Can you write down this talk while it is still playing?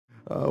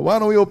Why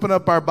don't we open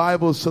up our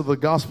Bibles to the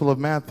Gospel of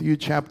Matthew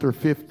chapter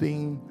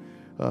 15.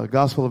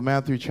 Gospel of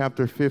Matthew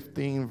chapter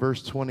 15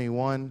 verse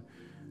 21.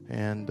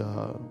 And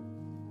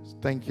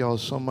thank y'all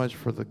so much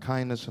for the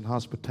kindness and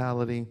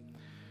hospitality,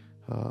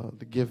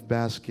 the gift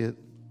basket,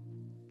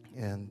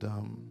 and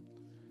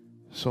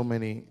so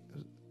many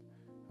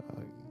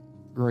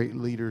great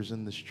leaders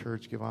in this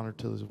church. Give honor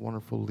to this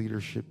wonderful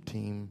leadership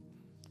team,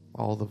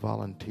 all the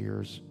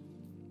volunteers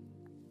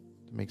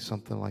to make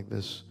something like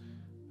this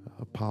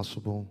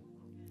possible.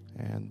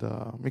 And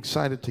I'm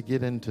excited to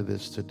get into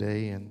this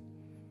today and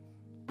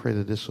pray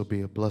that this will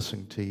be a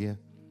blessing to you.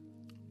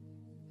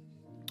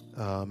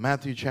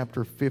 Matthew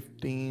chapter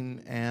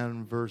 15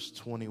 and verse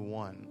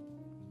 21.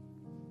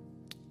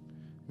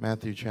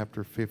 Matthew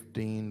chapter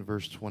 15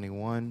 verse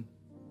 21.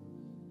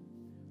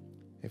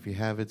 If you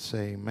have it,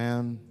 say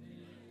amen.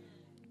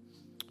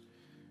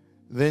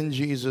 Then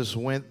Jesus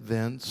went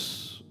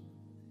thence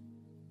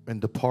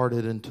and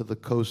departed into the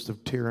coast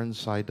of Tyre and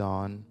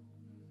Sidon.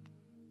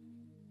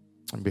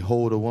 And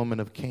behold, a woman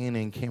of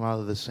Canaan came out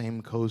of the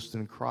same coast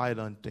and cried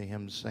unto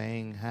him,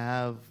 saying,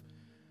 Have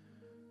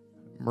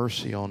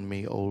mercy on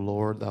me, O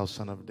Lord, thou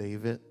son of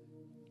David.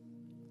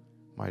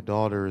 My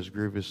daughter is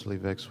grievously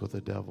vexed with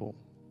the devil.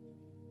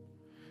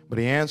 But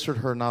he answered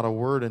her not a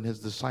word, and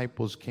his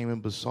disciples came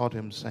and besought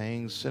him,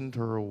 saying, Send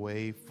her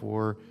away,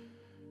 for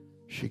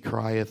she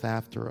crieth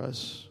after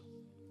us.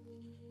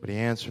 But he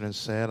answered and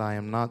said, I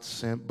am not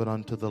sent but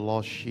unto the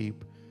lost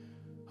sheep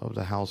of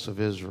the house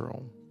of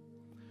Israel.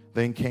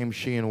 Then came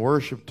she and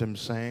worshipped him,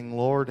 saying,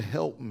 Lord,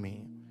 help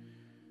me.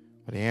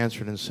 But he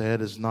answered and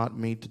said, It is not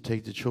meet to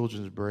take the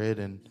children's bread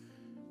and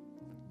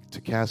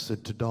to cast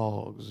it to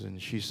dogs.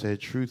 And she said,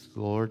 Truth,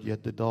 Lord,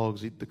 yet the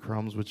dogs eat the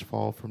crumbs which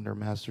fall from their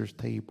master's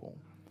table.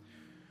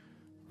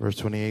 Verse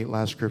 28,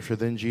 last scripture.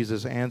 Then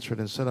Jesus answered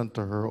and said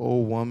unto her, O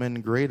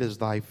woman, great is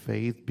thy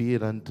faith, be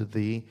it unto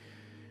thee,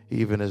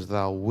 even as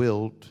thou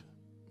wilt.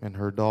 And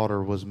her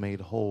daughter was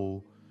made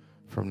whole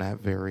from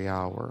that very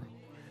hour.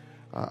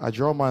 I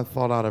draw my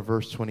thought out of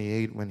verse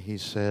 28 when he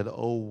said,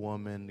 O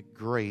woman,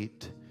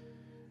 great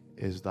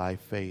is thy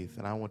faith.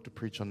 And I want to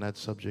preach on that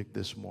subject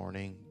this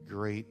morning,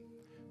 great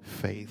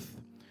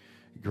faith.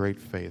 Great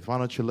faith. Why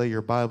don't you lay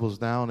your Bibles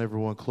down,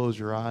 everyone close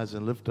your eyes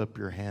and lift up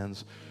your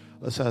hands.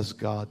 Let's ask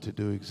God to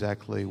do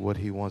exactly what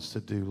he wants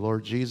to do.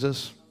 Lord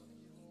Jesus,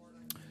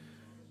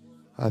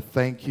 I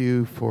thank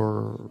you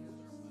for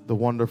the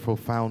wonderful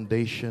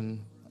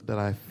foundation that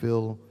I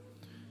feel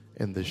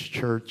in this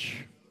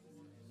church.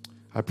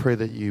 I pray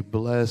that you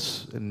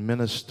bless and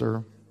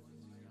minister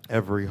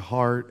every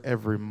heart,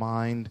 every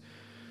mind,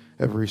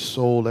 every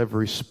soul,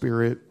 every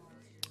spirit.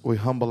 We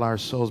humble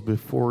ourselves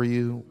before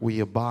you. We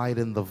abide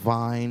in the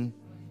vine.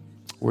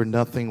 We're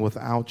nothing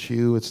without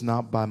you. It's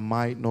not by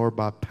might nor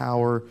by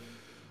power,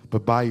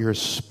 but by your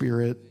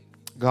Spirit.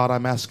 God,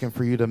 I'm asking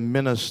for you to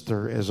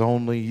minister as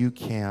only you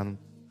can.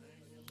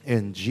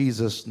 In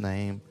Jesus'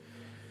 name,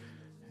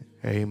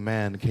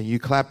 amen. Can you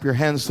clap your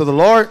hands to the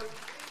Lord?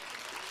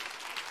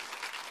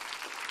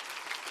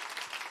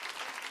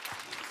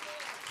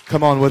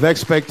 Come on, with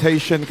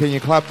expectation, can you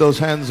clap those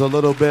hands a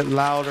little bit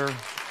louder?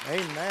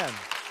 Amen.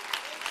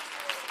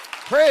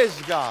 Praise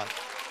God.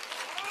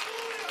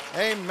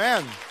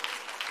 Amen.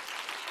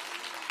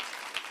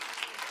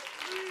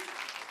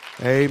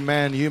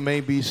 Amen. You may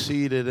be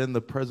seated in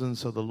the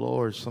presence of the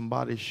Lord.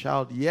 Somebody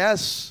shout,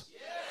 yes.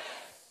 Yes.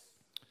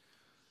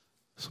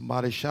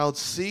 Somebody shout,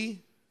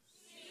 see.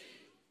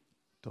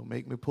 Don't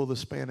make me pull the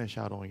Spanish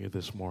out on you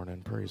this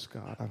morning. Praise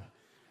God.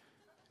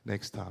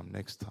 Next time.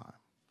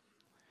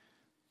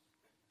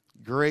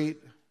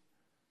 Great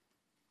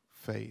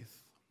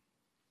faith.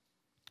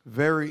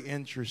 Very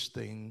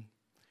interesting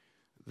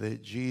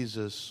that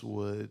Jesus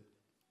would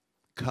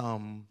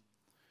come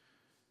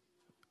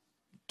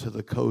to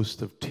the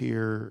coast of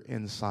Tyre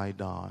and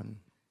Sidon.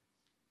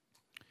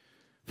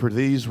 For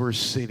these were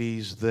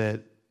cities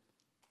that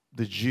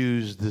the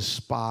Jews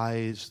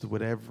despised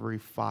with every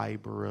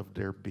fiber of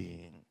their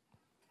being.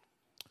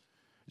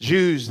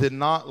 Jews did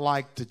not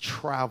like to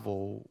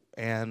travel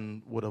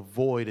and would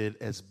avoid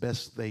it as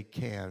best they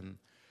can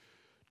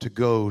to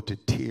go to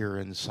Tyre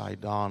and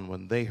Sidon.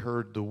 When they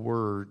heard the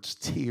words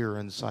Tyre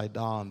and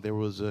Sidon, there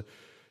was a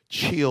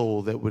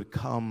chill that would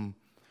come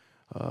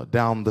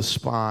down the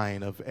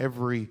spine of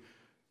every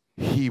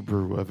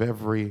Hebrew, of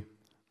every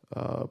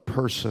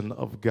person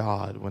of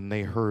God when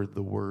they heard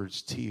the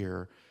words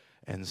Tyre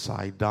and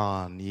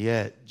Sidon.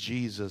 Yet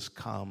Jesus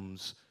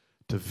comes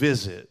to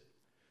visit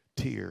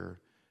Tyre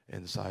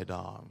and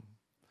Sidon.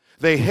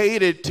 They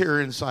hated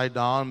Tyre and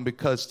Sidon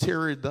because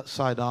Tyre and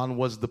Sidon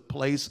was the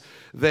place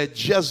that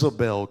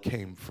Jezebel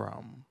came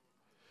from.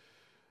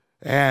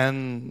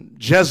 And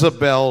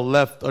Jezebel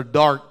left a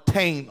dark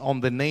taint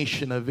on the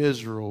nation of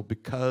Israel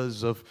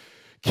because of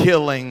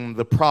killing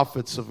the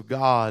prophets of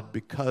God,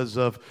 because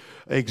of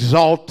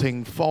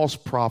exalting false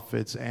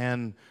prophets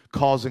and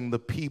causing the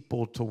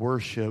people to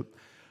worship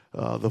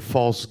the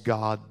false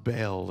god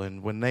Baal.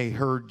 And when they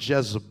heard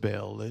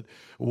Jezebel, it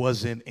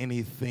wasn't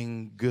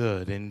anything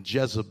good. And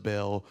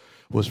Jezebel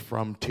was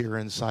from Tyre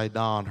and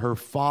Sidon. Her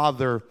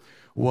father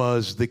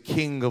was the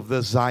king of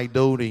the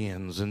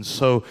Zidonians. And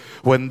so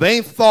when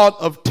they thought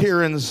of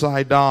Tyre and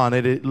Sidon,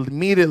 it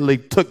immediately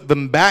took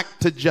them back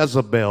to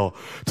Jezebel,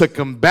 took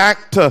them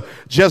back to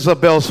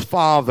Jezebel's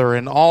father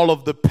and all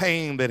of the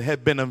pain that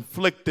had been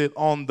inflicted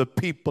on the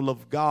people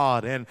of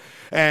God.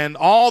 And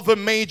all the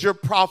major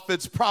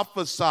prophets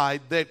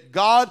prophesied that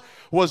God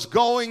was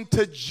going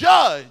to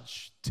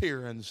judge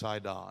Tyre and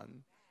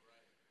Sidon.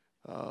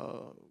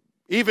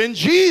 Even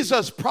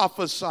Jesus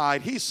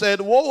prophesied. He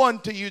said, "Woe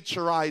unto you,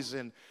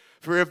 Chorazin,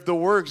 for if the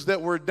works that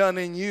were done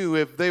in you,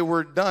 if they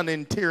were done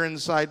in Tyre and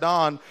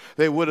Sidon,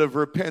 they would have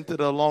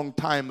repented a long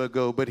time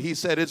ago." But he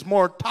said it's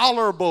more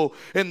tolerable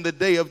in the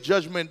day of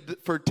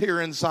judgment for Tyre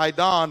and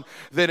Sidon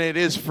than it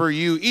is for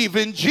you.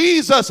 Even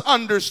Jesus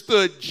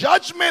understood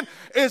judgment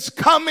is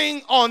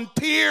coming on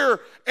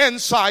Tyre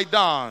and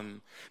Sidon.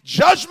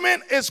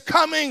 Judgment is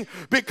coming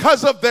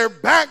because of their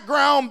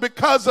background,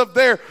 because of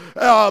their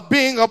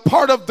being a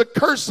part of the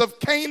curse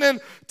of Canaan.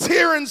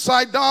 Tyre and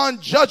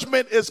Sidon,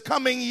 judgment is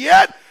coming,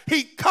 yet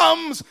he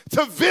comes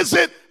to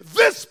visit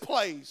this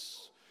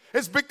place.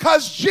 It's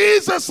because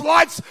Jesus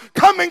likes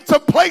coming to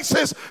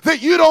places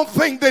that you don't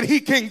think that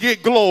he can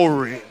get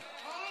glory.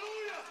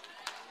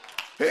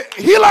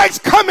 He likes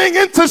coming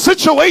into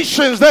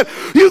situations that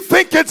you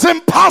think it's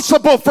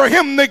impossible for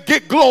him to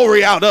get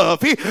glory out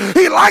of.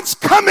 He likes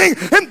coming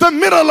in the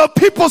middle of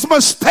people's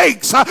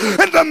mistakes,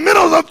 in the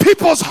middle of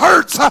people's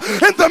hurts,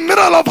 in the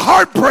middle of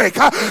heartbreak.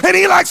 And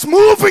he likes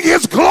moving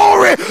his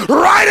glory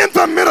right in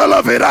the middle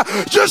of it,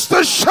 just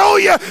to show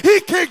you he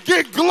can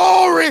get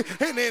glory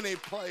in any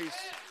place.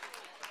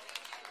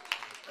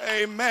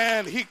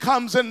 Amen. He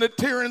comes into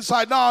Tyre and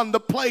Sidon,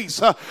 the place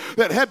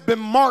that had been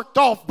marked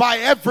off by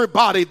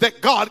everybody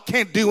that God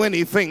can't do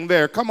anything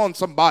there. Come on,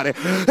 somebody.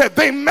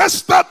 They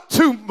messed up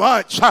too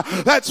much.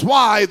 That's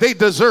why they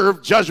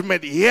deserve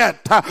judgment.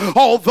 Yet,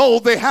 although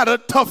they had a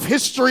tough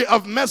history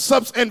of mess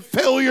ups and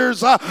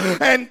failures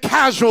and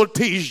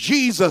casualties,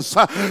 Jesus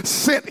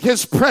sent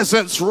his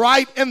presence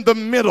right in the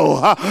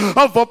middle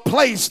of a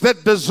place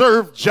that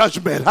deserved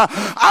judgment.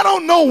 I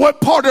don't know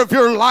what part of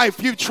your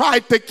life you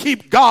tried to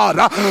keep God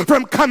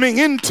from coming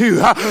into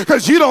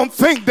because you don't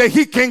think that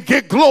he can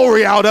get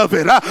glory out of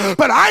it.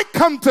 But I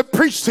come to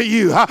preach to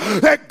you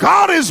that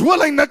God is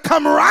willing to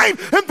come right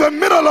in the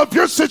middle of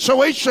your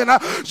situation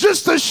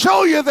just to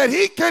show you that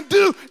he can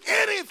do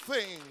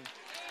anything.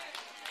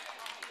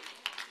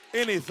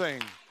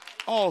 Anything.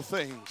 All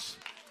things.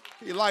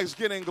 He likes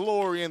getting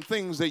glory in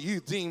things that you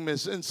deem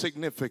as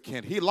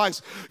insignificant. He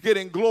likes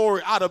getting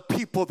glory out of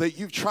people that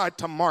you've tried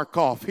to mark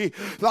off. He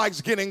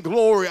likes getting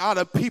glory out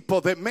of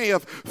people that may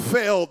have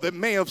failed, that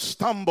may have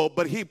stumbled,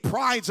 but he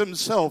prides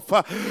himself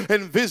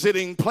in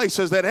visiting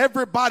places that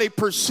everybody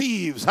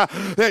perceives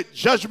that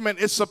judgment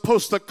is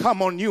supposed to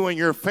come on you and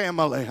your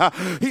family.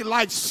 He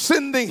likes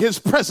sending his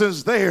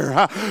presence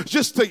there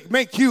just to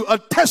make you a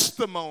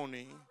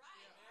testimony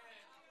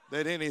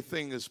that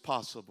anything is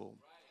possible.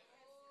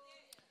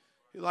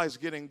 He likes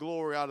getting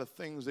glory out of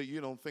things that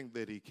you don't think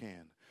that he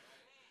can.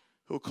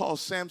 He'll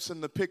cause Samson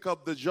to pick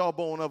up the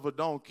jawbone of a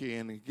donkey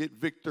and get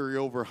victory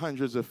over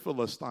hundreds of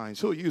Philistines.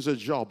 He'll use a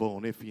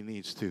jawbone if he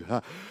needs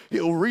to.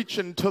 He'll reach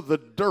into the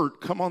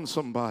dirt. Come on,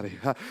 somebody.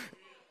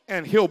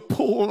 And he'll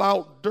pull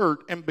out dirt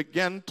and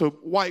begin to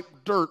wipe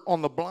dirt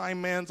on the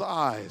blind man's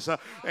eyes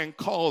and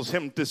cause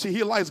him to see.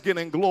 He likes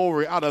getting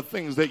glory out of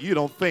things that you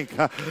don't think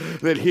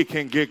that he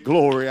can get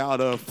glory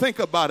out of. Think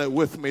about it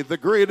with me. The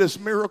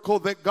greatest miracle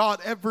that God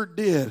ever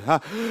did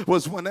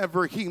was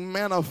whenever he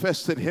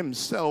manifested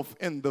himself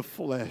in the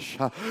flesh.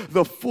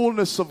 The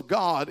fullness of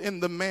God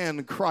in the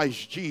man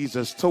Christ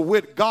Jesus. To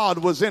wit, God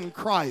was in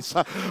Christ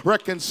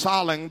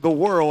reconciling the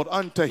world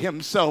unto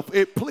himself.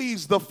 It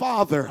pleased the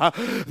Father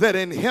that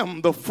in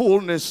him the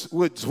fullness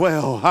would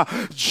dwell.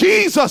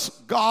 Jesus,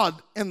 God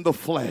in the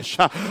flesh.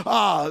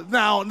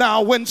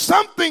 Now, when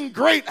something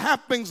great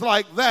happens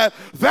like that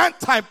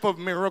type of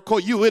miracle,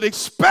 you would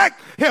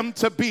expect him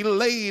to be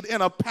laid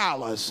in a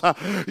palace.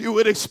 You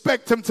would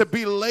expect him to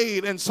be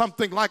laid in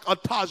something like a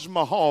Taj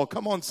Mahal.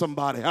 Come on,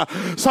 somebody.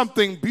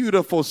 Something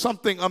beautiful,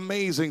 something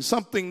amazing,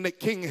 something that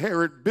King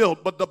Herod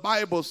built. But the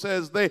Bible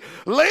says they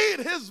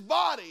laid his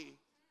body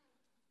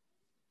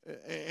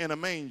in a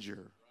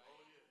manger.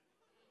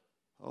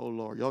 Oh,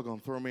 Lord, y'all going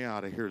to throw me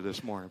out of here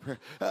this morning.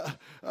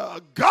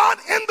 God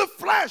in the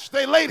flesh,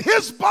 they laid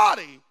his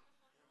body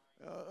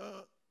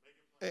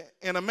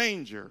in a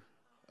manger,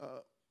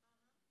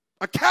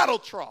 a cattle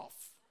trough.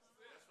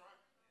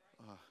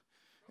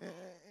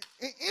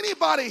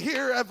 Anybody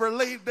here ever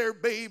laid their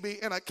baby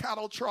in a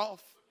cattle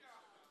trough?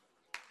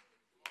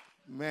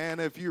 Man,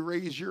 if you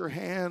raise your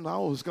hand, I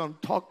was going to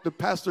talk to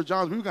Pastor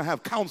John. We were going to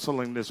have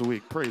counseling this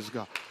week. Praise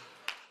God.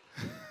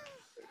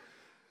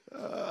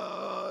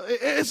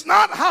 It's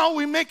not how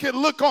we make it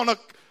look on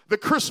the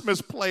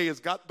Christmas play. It's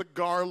got the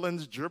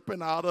garlands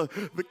dripping out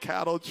of the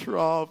cattle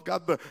trough,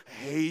 got the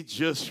hay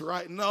just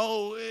right.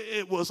 No,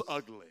 it was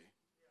ugly.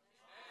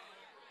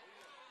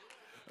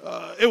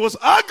 It was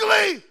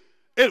ugly.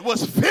 It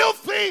was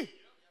filthy.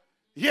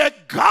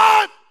 Yet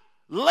God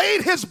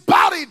laid his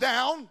body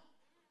down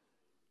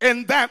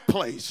in that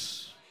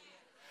place.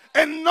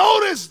 And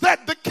notice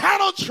that the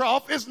cattle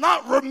trough is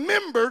not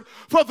remembered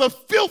for the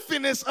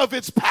filthiness of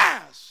its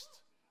past.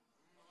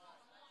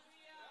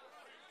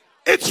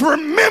 It's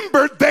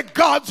remembered that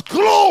God's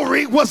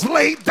glory was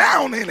laid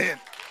down in it.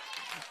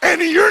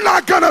 And you're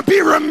not going to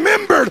be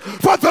remembered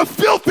for the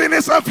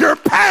filthiness of your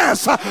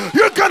past.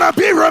 You're going to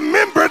be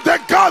remembered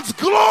that God's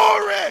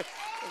glory.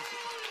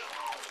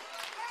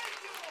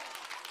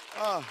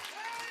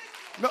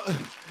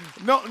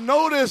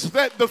 Notice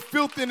that the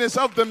filthiness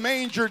of the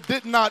manger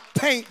did not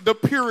taint the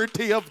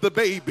purity of the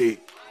baby.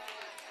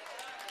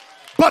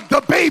 But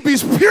the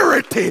baby's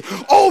purity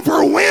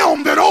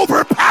overwhelmed and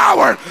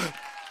overpowered.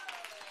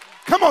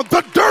 Come on,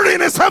 the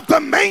dirtiness of the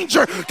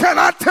manger. Can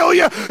I tell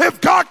you,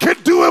 if God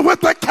could do it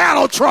with the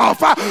cattle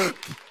trough,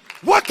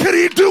 what could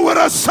he do with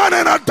a son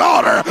and a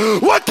daughter?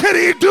 What could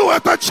he do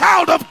with a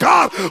child of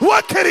God?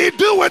 What could he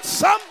do with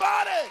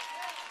somebody?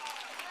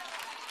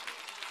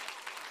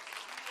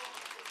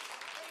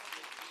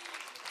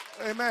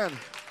 Amen.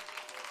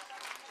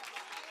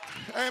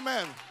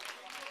 Amen.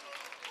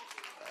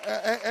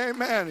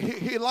 Amen.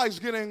 He likes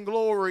getting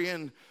glory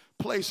in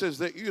places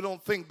that you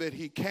don't think that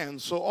he can.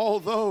 So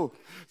although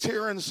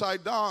Tyre and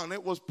Sidon,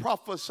 it was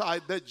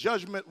prophesied that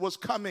judgment was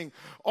coming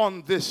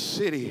on this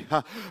city,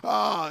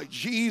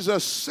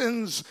 Jesus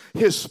sends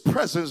his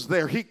presence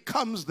there. He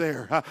comes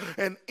there.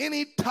 And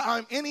any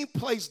time, any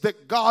place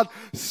that God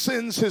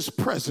sends his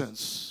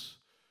presence,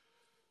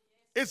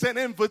 it's an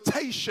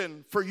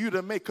invitation for you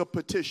to make a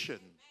petition.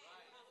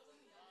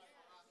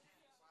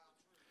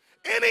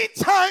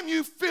 Anytime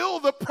you feel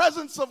the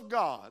presence of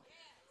God,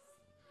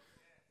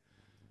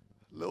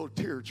 little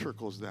tear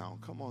trickles down.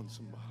 Come on,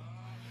 somebody.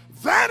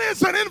 That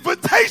is an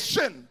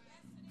invitation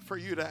for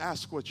you to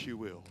ask what you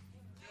will.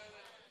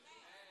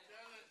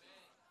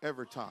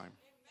 Every time.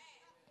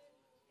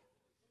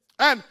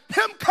 And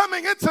him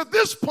coming into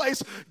this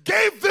place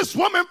gave this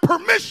woman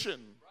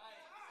permission.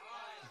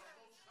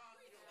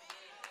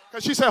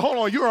 Because she said, hold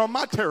on, you're on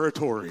my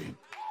territory. Come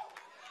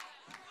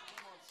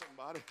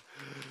on,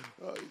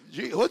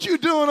 somebody. What you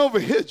doing over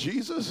here,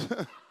 Jesus?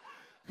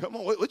 Come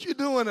on, what you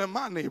doing in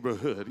my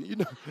neighborhood? You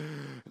know,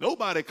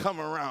 nobody come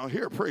around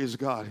here, praise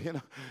God. You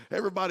know,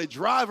 everybody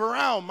drive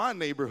around my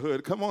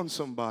neighborhood. Come on,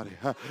 somebody.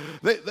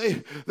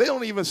 They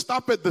don't even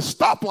stop at the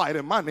stoplight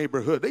in my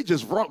neighborhood. They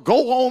just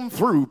go on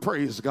through,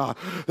 praise God.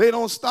 They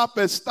don't stop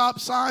at stop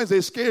signs.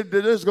 They're scared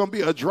that there's going to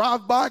be a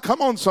drive-by.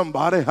 Come on,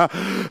 somebody.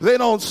 They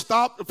don't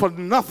stop for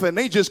nothing.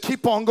 They just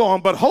keep on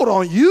going. But hold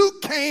on, you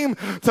came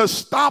to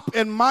stop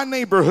in my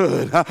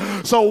neighborhood.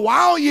 So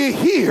while you're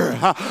here,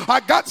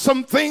 I got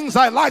some things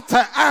I'd like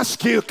to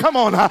ask you. Come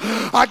on,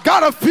 I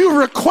got a few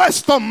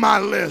requests on my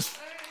list.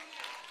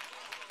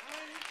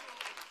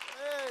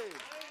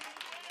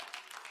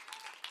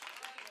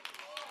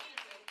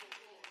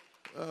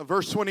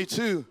 Verse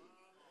 22.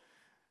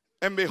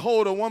 And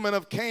behold, a woman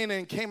of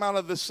Canaan came out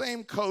of the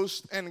same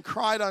coast and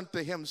cried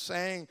unto him,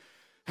 saying,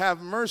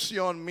 have mercy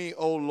on me,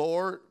 O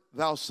Lord,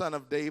 thou son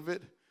of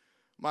David.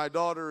 My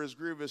daughter is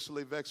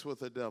grievously vexed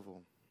with a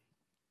devil.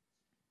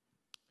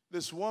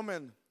 This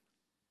woman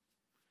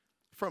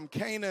from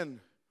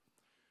Canaan,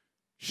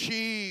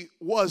 she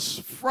was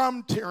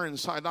from Tyre and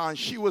Sidon.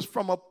 She was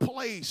from a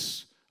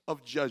place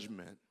of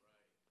judgment.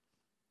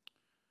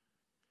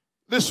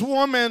 This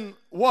woman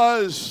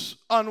was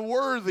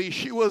unworthy.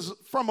 She was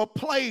from a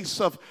place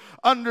of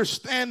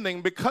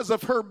understanding because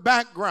of her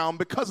background,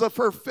 because of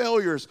her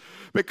failures,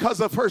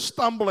 because of her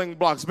stumbling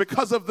blocks,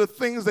 because of the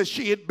things that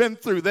she had been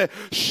through, that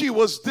she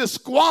was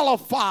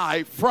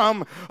disqualified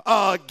from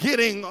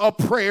getting a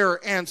prayer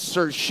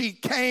answered. She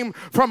came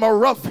from a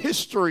rough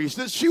history.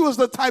 She was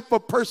the type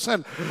of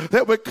person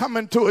that would come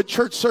into a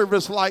church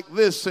service like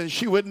this and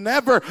she would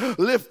never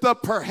lift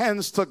up her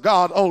hands to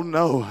God. Oh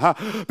no,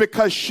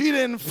 because she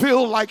didn't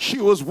feel like she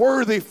was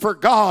worthy for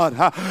God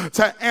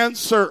to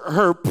answer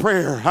her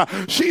prayer.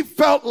 She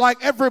felt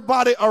like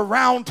everybody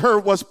around her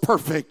was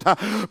perfect,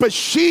 but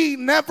she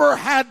never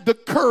had the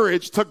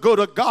courage to go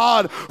to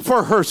God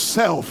for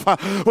herself.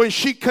 When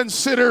she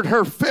considered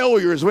her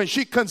failures, when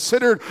she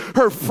considered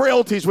her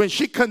frailties, when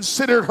she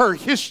considered her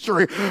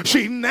history,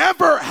 she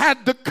never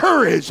had the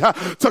courage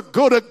to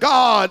go to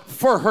God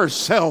for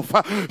herself.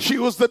 She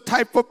was the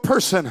type of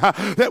person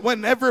that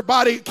when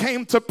everybody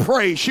came to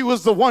pray, she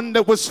was the one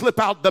that would slip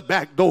out the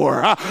back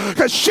door,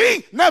 because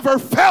she never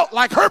felt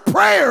like her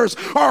prayers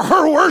or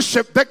her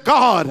worship that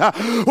God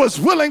was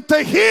willing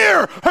to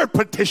hear her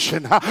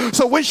petition.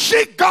 So when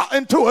she got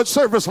into a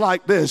service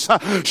like this,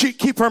 she'd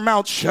keep her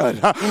mouth shut.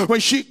 When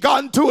she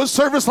got into a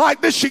service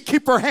like this, she'd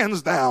keep her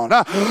hands down.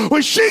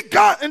 When she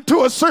got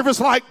into a service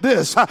like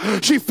this,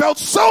 she felt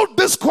so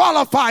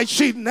disqualified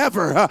she'd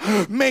never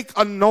make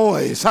a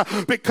noise,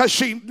 because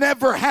she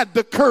never had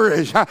the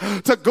courage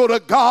to go to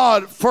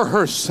God for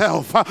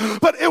herself.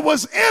 But it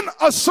was in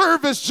a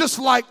service just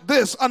like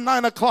this, a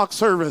 9 o'clock o'clock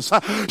service.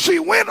 She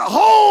went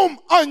home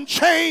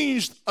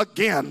unchanged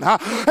again.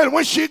 And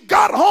when she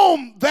got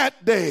home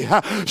that day,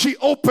 she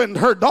opened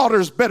her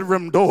daughter's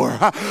bedroom door.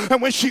 And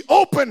when she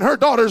opened her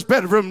daughter's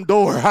bedroom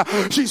door,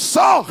 she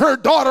saw her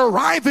daughter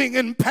writhing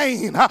in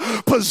pain,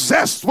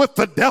 possessed with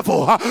the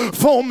devil,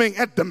 foaming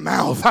at the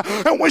mouth.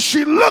 And when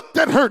she looked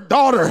at her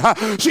daughter,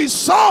 she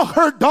saw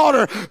her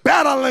daughter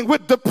battling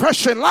with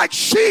depression like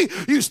she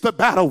used to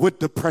battle with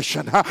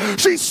depression.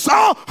 She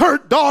saw her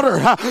daughter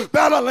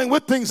battling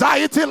with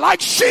anxiety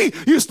like she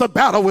used to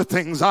battle with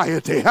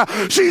anxiety.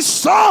 She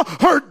saw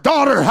her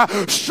daughter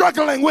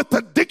struggling with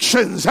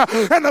addictions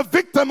and a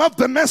victim of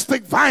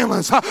domestic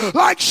violence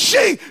like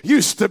she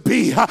used to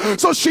be.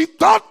 So she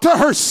thought to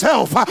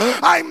herself,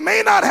 I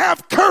may not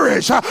have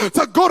courage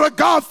to go to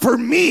God for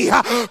me,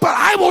 but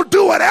I will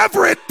do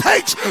whatever it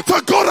takes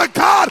to go to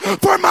God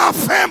for my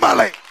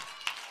family.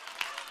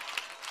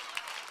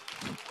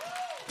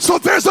 So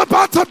there's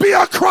about to be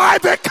a cry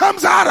that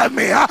comes out of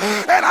me,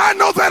 and I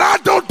know that I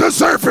don't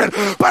deserve it,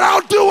 but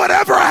I'll do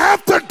whatever I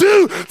have to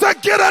do to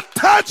get a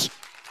touch.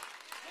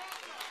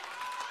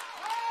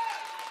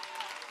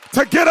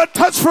 To get a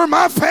touch for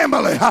my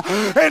family.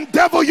 And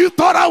devil, you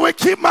thought I would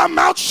keep my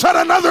mouth shut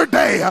another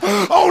day.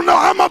 Oh no,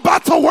 I'm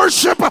about to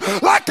worship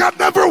like I've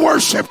never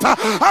worshiped.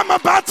 I'm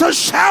about to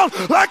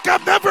shout like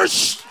I've never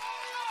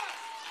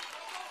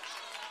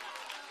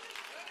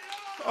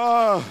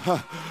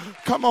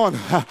come on.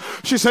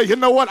 She said, you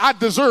know what? I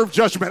deserve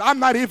judgment. I'm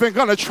not even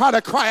going to try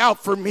to cry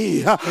out for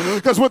me,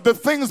 because with the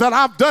things that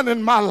I've done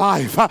in my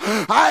life,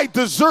 I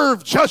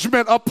deserve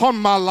judgment upon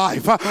my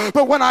life.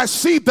 But when I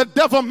see the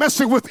devil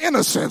messing with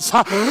innocence,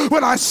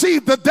 when I see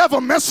the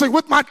devil messing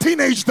with my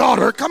teenage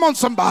daughter, come on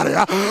somebody,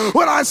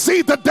 when I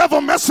see the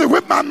devil messing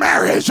with my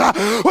marriage,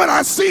 when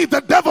I see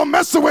the devil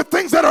messing with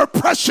things that are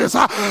precious,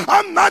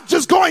 I'm not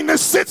just going to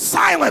sit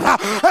silent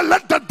and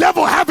let the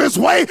devil have his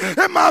way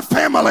in my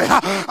family.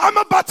 I'm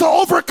about to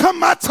overcome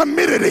my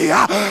timidity.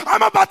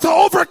 I'm about to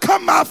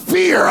overcome my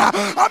fear.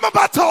 I'm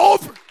about to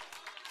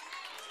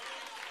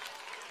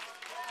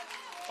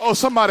Oh,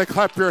 somebody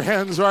clap your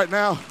hands right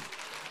now.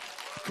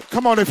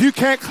 Come on, if you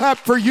can't clap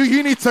for you,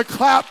 you need to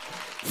clap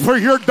for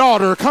your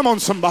daughter. Come on,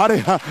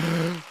 somebody.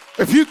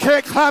 If you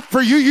can't clap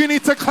for you, you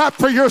need to clap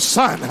for your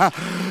son.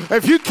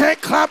 If you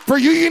can't clap for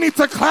you, you need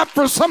to clap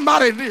for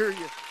somebody near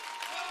you.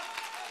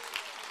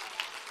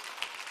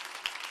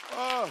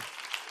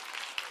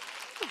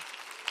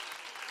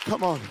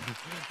 Come on.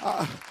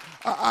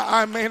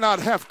 I may not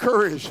have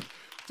courage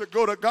to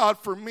go to God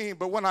for me,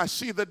 but when I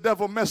see the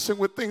devil messing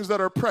with things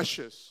that are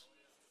precious,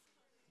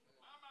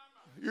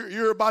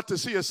 you're about to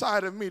see a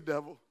side of me,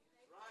 devil.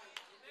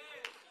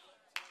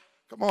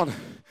 Come on.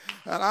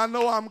 And I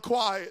know I'm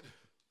quiet,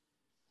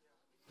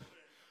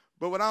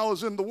 but when I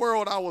was in the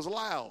world, I was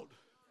loud.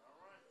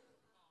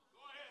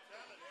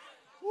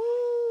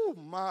 Woo,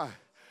 my.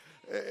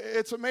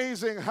 It's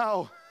amazing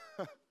how...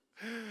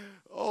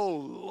 Oh,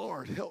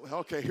 Lord, help.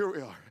 Okay, here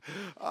we are.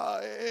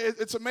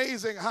 It's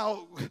amazing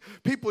how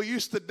people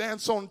used to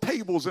dance on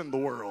tables in the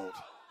world.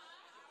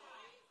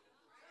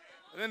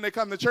 And then they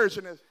come to church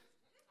and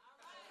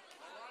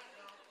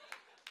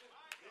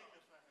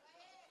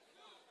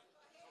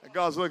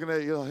God's looking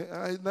at you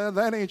like,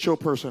 that ain't your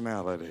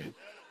personality.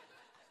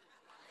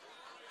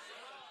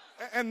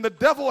 And the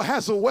devil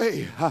has a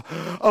way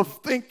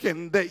of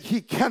thinking that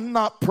he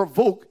cannot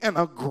provoke an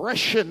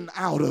aggression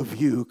out of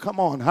you. Come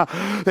on,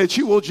 that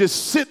you will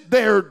just sit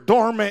there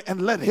dormant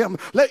and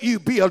let you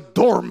be a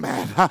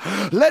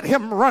doormat. Let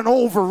him run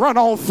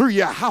all through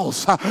your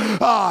house.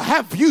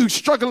 Have you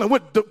struggling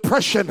with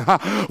depression,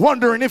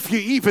 wondering if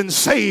you're even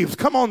saved.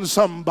 Come on,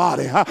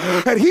 somebody.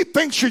 And he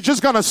thinks you're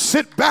just going to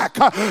sit back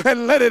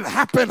and let it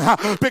happen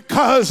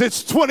because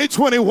it's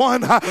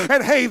 2021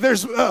 and hey,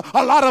 there's a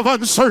lot of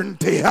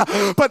uncertainty.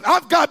 But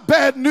I've got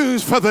bad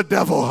news for the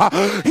devil.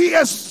 He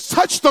has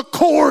touched the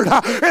chord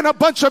in a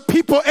bunch of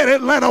people in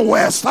Atlanta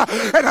West.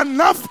 And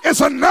enough is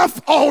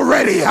enough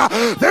already.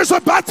 There's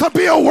about to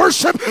be a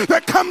worship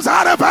that comes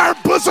out of our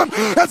bosom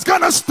that's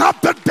going to stop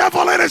the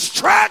devil in his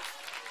tracks.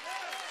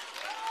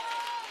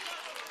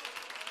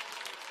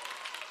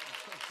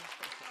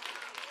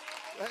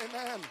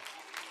 Amen.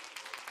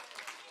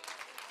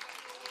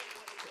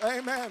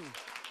 Amen.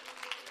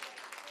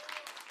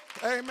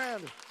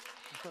 Amen.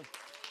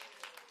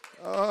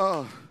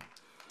 I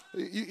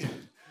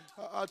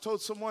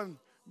told someone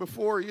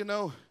before, if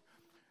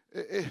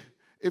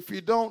you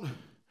don't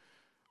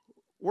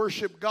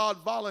worship God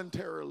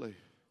voluntarily,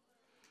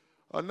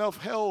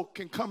 enough hell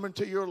can come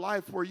into your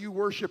life where you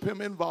worship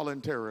him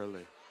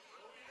involuntarily.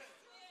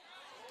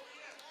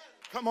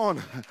 Come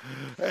on.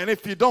 And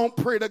if you don't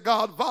pray to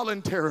God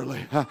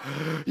voluntarily,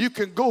 you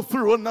can go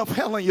through enough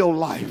hell in your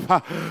life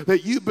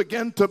that you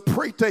begin to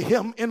pray to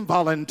him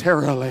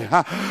involuntarily.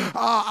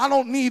 I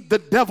don't need the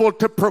devil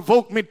to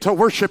provoke me to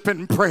worship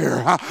in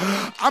prayer.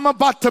 I'm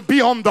about to be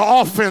on the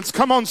offense.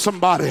 Come on,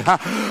 somebody.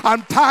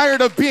 I'm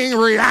tired of being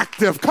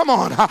reactive. Come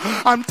on.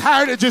 I'm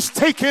tired of just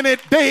taking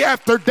it day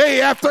after day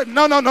after.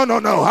 No.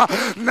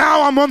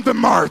 Now I'm on the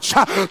march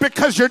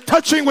because you're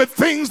touching with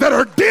things that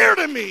are dear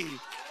to me.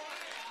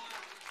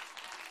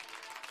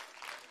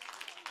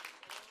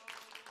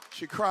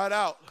 She cried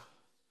out,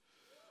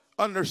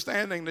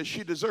 understanding that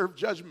she deserved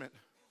judgment.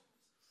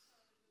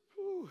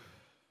 Whew.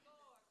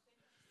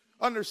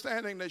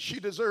 Understanding that she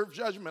deserved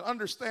judgment,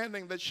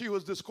 understanding that she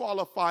was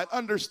disqualified,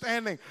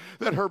 understanding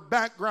that her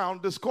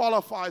background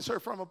disqualifies her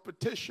from a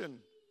petition.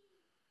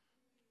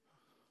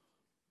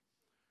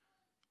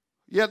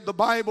 Yet the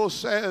Bible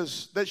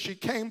says that she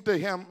came to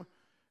him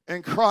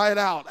and cried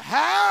out,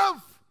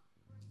 have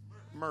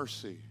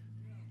mercy.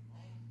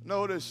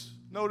 Notice,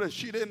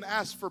 she didn't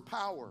ask for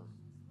power.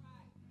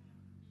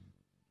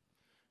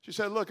 She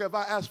said, look, if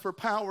I ask for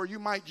power, you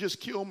might just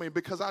kill me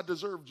because I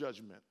deserve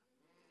judgment.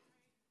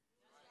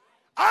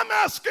 I'm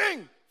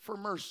asking for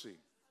mercy.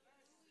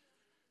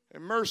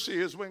 And mercy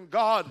is when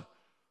God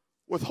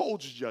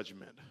withholds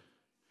judgment.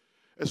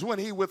 It's when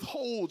he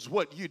withholds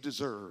what you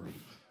deserve.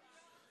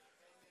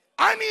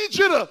 I need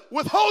you to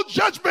withhold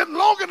judgment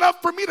long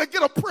enough for me to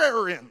get a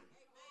prayer in.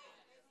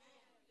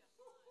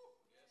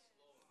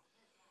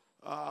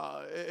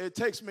 It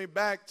takes me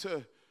back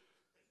to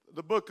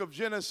the book of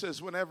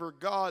Genesis. Whenever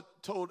God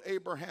told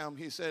Abraham,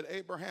 he said,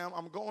 Abraham,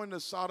 I'm going to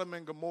Sodom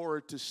and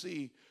Gomorrah to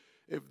see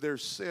if their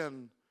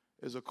sin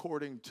is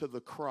according to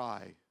the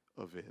cry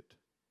of it.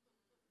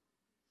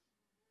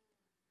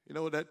 You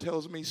know what that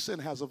tells me? Sin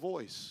has a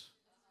voice.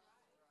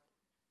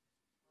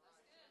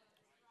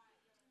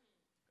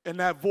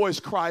 And that voice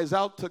cries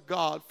out to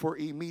God for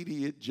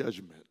immediate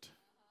judgment.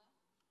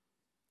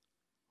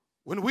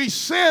 When we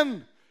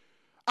sin,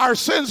 our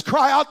sins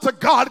cry out to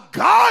God,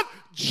 God,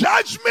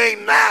 judge me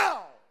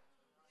now.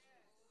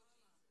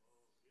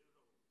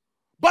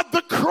 But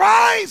the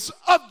cries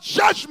of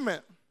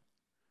judgment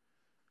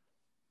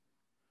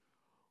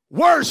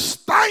were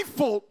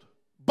stifled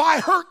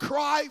by her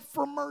cry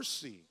for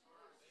mercy.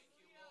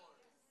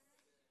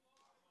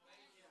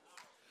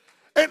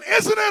 And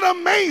isn't it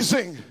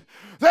amazing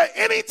that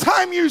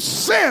anytime you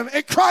sin,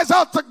 it cries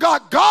out to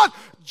God, God,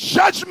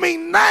 judge me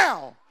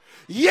now.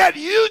 Yet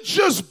you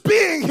just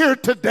being here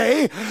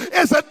today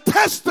is a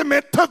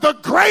testament to the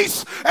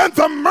grace and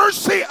the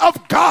mercy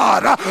of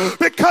God.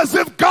 Because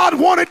if God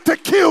wanted to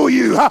kill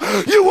you,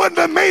 you wouldn't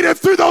have made it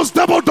through those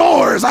double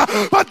doors.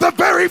 But the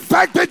very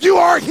fact that you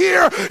are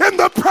here in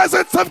the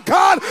presence of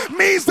God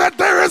means that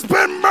there has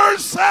been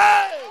mercy.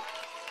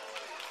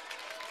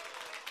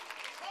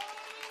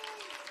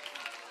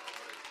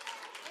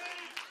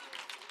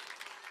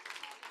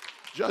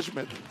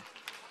 Judgment.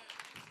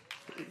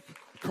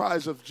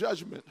 Cries of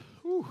judgment.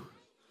 Whew.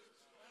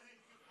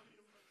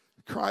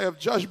 Cry of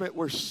judgment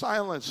were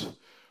silenced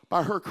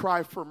by her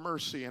cry for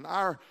mercy. And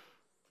our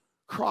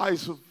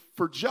cries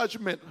for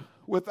judgment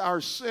with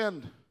our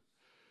sin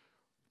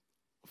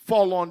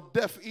fall on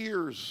deaf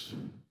ears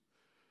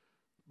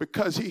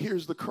because he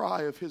hears the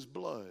cry of his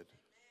blood.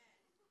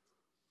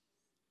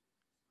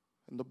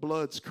 And the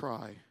blood's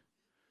cry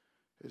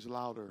is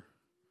louder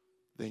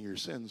than your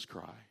sin's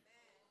cry.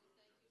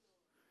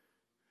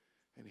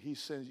 And he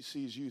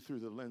sees you through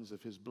the lens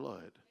of his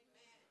blood.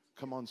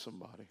 Come on,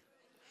 somebody.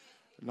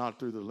 Not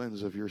through the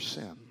lens of your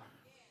sin.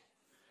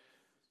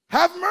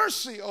 Have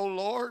mercy, O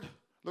Lord.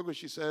 Look what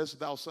she says,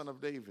 thou son of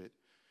David.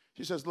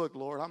 She says, look,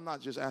 Lord, I'm not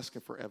just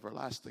asking for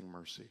everlasting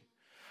mercy.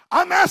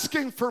 I'm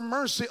asking for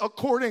mercy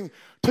according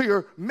to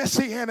your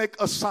messianic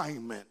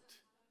assignment.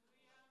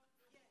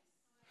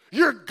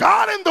 You're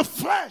God in the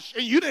flesh,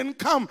 and you didn't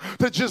come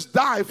to just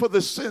die for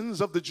the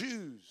sins of the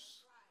Jews.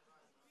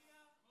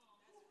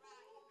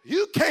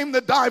 You came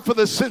to die for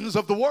the sins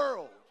of the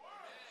world.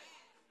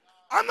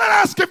 I'm not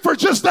asking for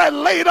just that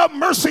laid up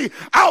mercy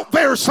out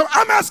there. So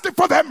I'm asking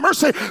for that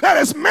mercy that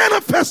has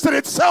manifested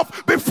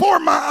itself before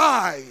my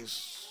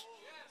eyes.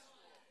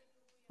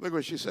 Look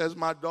what she says.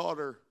 My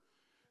daughter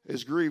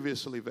is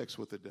grievously vexed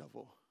with the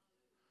devil.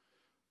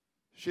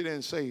 She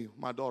didn't say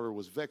my daughter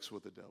was vexed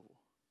with the devil.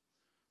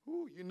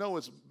 Ooh, you know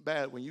it's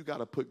bad when you got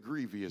to put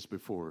grievous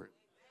before it.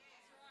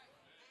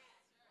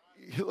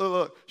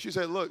 Look, she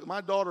said, look,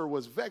 my daughter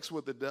was vexed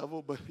with the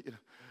devil, but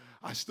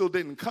I still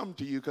didn't come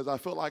to you because I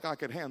felt like I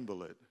could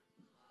handle it.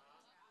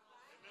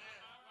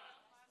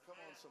 Come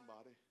on,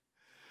 somebody.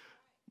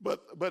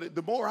 But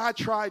the more I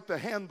tried to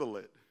handle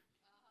it,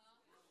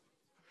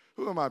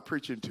 who am I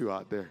preaching to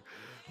out there?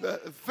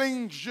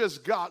 Things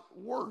just got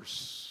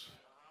worse.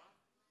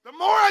 The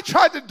more I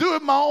tried to do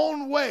it my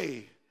own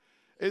way,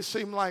 it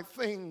seemed like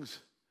things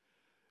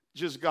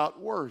just got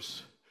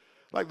worse.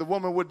 Like the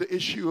woman with the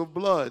issue of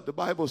blood. The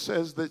Bible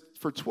says that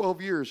for 12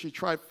 years she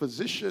tried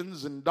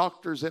physicians and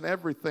doctors and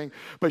everything,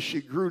 but she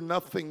grew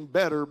nothing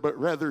better, but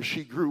rather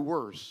she grew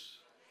worse.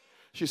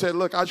 She said,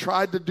 look, I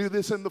tried to do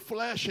this in the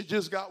flesh. It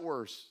just got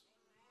worse.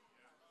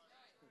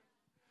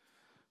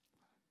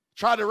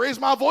 Tried to raise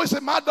my voice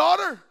at my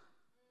daughter.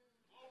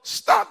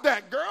 Stop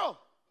that, girl.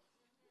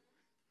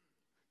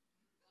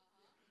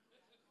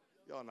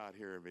 Y'all not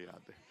hearing me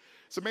out there.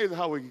 It's amazing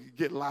how we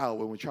get loud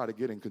when we try to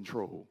get in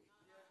control.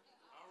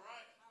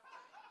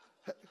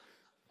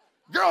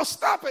 Girl,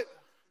 stop it.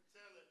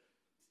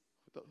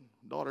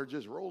 Daughter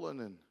just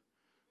rolling and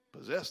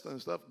possessed and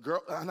stuff.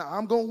 Girl,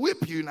 I'm going to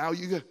whip you now.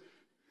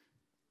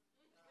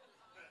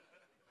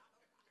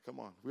 Come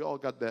on. We all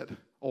got that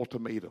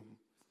ultimatum.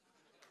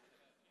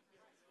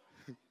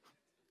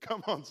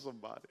 Come on,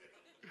 somebody.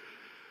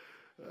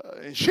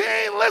 And she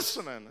ain't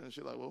listening. And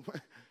she's like, well,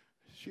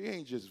 she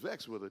ain't just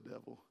vexed with the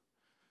devil.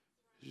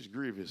 She's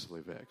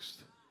grievously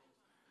vexed.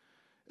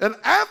 And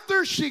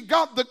after she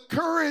got the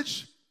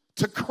courage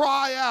to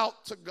cry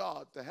out to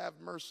God, to have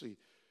mercy,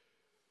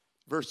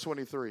 verse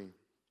 23,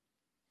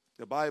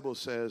 the Bible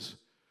says,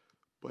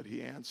 but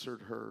he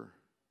answered her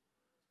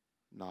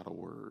not a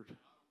word.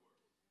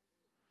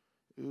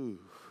 Ooh.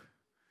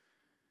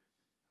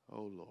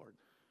 Oh, Lord.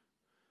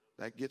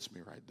 That gets me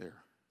right there.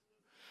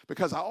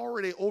 Because I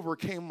already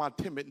overcame my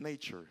timid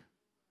nature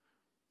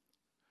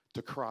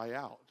to cry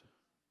out.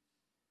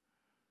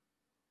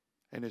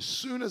 And as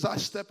soon as I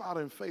step out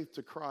in faith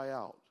to cry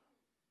out,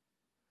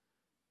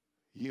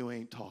 you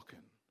ain't talking.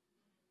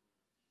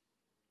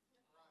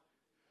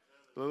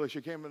 Look,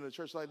 she came into the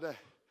church like that.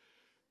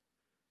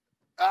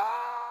 Ah!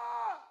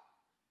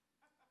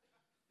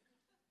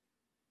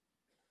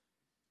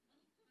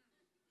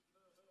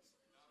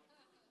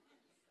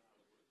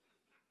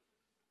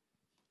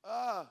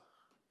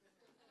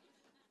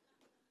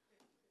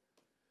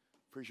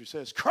 Preacher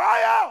says,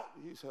 cry out.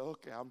 He said,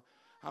 okay, I'm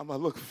going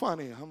to look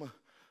funny. I'm going to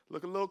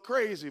look a little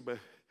crazy, but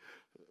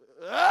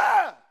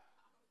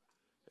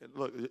and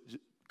look,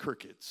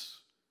 crickets.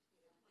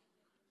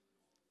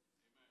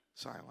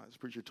 Silence.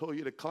 Preacher told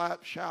you to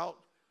clap, shout,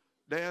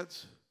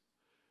 dance.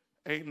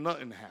 Ain't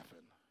nothing happened.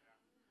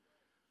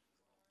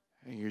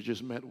 And you're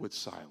just met with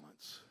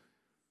silence.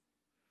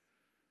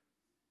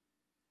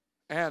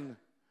 And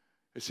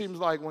it seems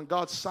like when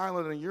God's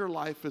silent in your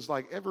life, it's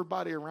like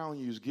everybody around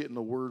you is getting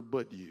a word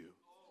but you.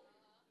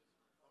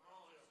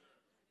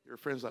 Your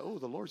friend's like, oh,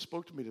 the Lord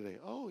spoke to me today.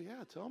 Oh,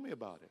 yeah, tell me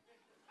about it.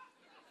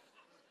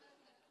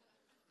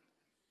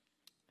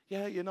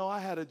 Yeah, you know, I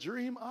had a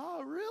dream.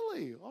 Oh,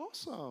 really?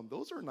 Awesome.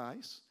 Those are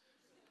nice.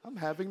 I'm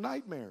having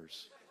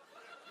nightmares.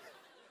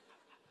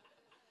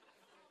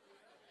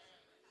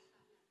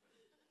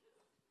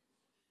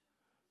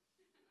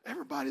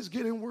 Everybody's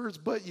getting words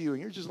but you.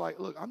 And you're just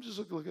like, look, I'm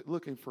just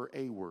looking for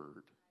a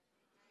word.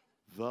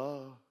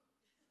 The,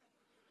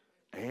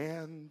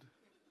 and,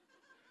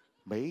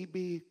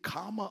 maybe,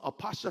 comma,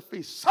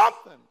 apostrophe,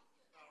 something.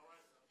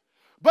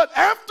 But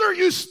after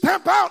you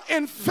step out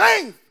in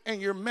faith and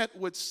you're met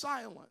with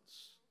silence,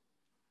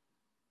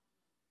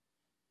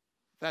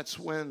 that's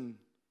when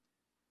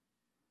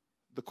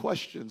the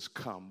questions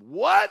come.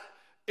 What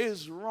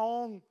is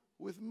wrong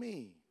with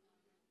me?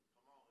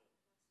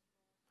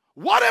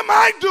 What am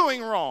I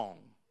doing wrong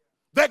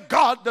that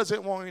God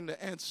doesn't want him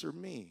to answer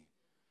me?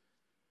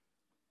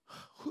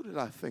 Who did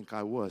I think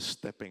I was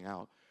stepping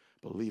out,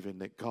 believing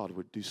that God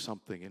would do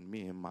something in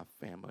me and my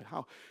family?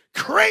 How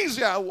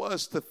crazy I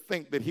was to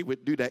think that he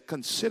would do that,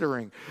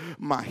 considering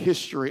my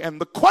history. And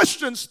the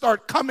questions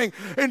start coming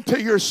into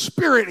your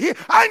spirit.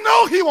 I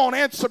know he won't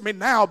answer me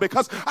now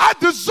because I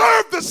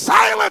deserve the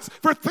silence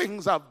for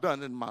things I've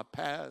done in my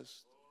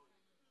past.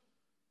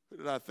 Who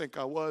did I think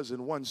I was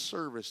in one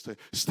service to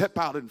step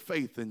out in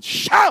faith and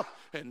shout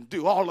and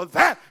do all of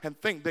that and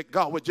think that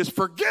God would just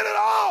forget it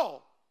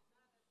all?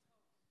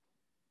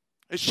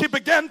 And she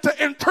began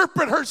to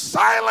interpret her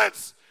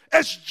silence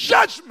as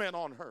judgment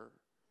on her.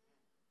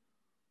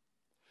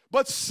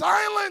 But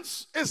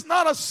silence is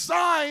not a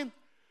sign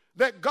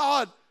that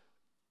God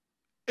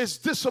is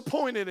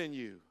disappointed in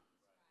you.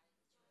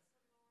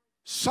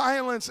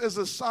 Silence is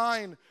a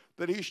sign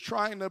that he's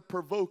trying to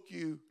provoke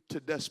you to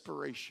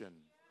desperation.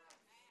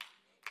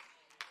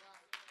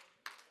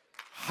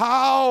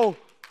 How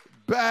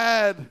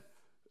bad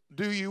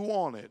do you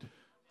want it?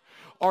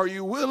 Are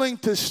you willing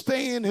to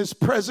stay in his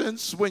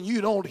presence when you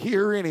don't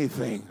hear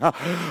anything?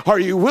 Are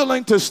you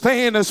willing to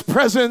stay in his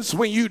presence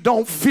when you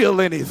don't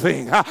feel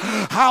anything?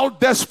 How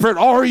desperate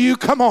are you?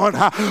 Come on.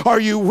 Are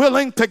you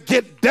willing to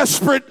get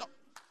desperate?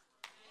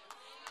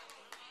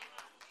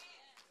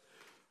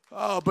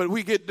 But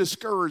we get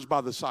discouraged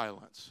by the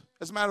silence.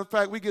 As a matter of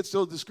fact, we get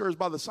so discouraged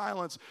by the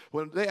silence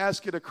when they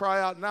ask you to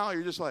cry out now,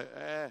 you're just like,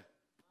 eh.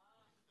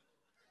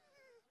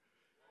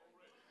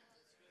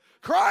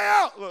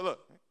 Cry out. Look.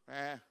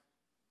 Eh.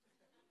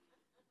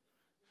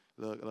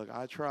 Look,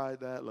 I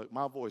tried that. Look,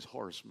 my voice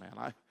hoarse, man.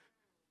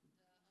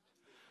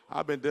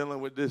 I've been dealing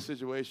with this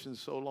situation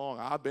so long.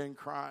 I've been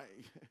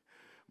crying.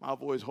 My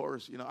voice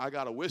hoarse. You know, I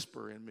got a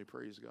whisper in me,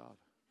 praise God.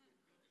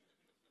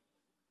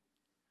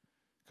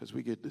 Because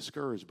we get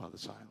discouraged by the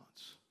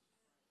silence.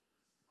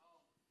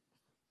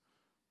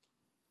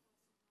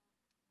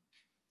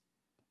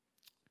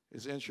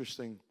 It's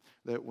interesting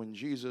that when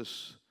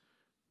Jesus,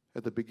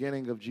 at the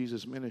beginning of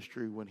Jesus'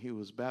 ministry, when he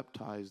was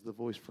baptized, the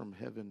voice from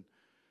heaven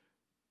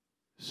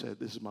said,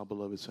 this is my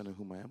beloved Son in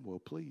whom I am well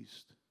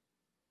pleased.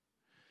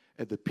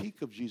 At the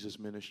peak of Jesus'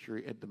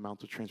 ministry, at the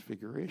Mount of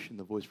Transfiguration,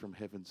 the voice from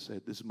heaven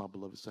said, this is my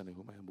beloved Son in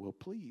whom I am well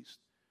pleased.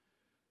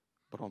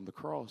 But on the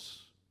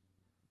cross,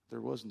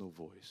 there was no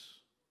voice.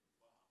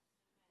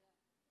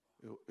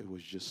 It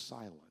was just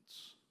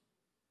silence.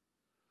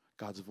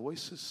 God's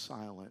voice is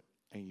silent,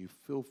 and you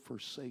feel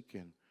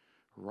forsaken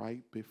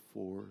right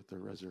before the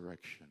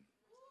resurrection.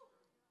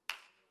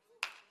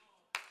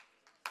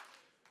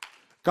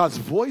 God's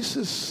voice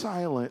is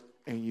silent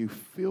and you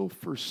feel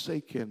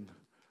forsaken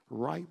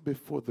right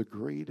before the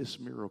greatest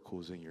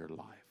miracles in your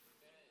life.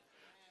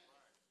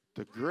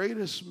 The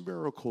greatest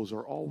miracles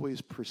are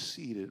always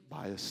preceded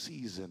by a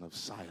season of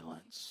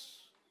silence.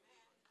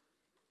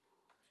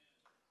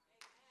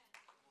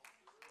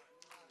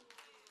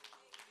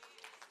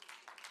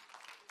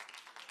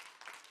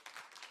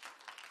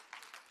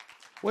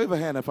 Wave a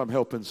hand if I'm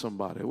helping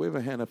somebody. Wave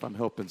a hand if I'm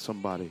helping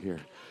somebody here.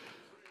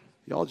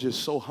 Y'all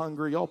just so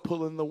hungry, y'all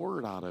pulling the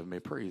word out of me.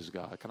 Praise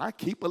God. Can I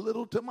keep a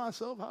little to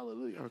myself?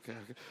 Hallelujah. Okay.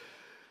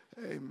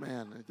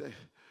 Amen.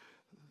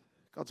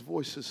 God's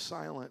voice is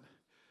silent,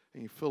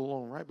 and you feel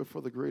alone right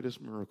before the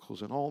greatest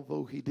miracles. And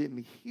although he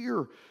didn't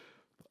hear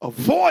a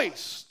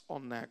voice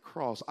on that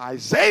cross,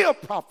 Isaiah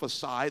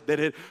prophesied that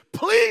it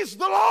pleased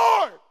the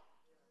Lord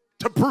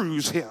to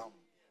bruise him.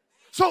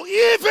 So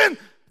even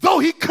though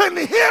he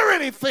couldn't hear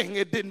anything,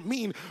 it didn't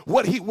mean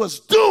what he was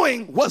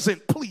doing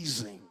wasn't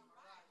pleasing.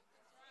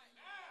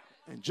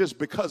 And just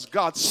because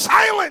God's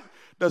silent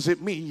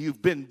doesn't mean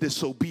you've been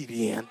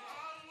disobedient.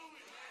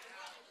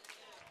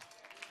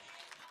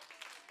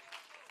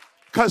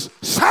 Because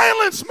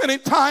silence many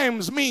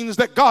times means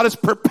that God is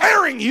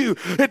preparing you.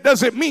 It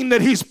doesn't mean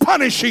that he's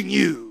punishing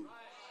you.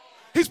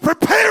 He's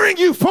preparing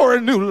you for a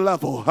new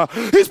level.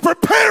 He's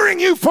preparing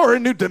you for a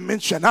new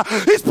dimension.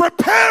 He's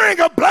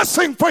preparing a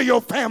blessing for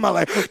your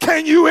family.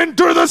 Can you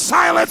endure the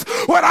silence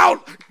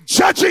without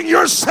judging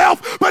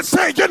yourself, but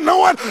saying, you know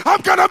what,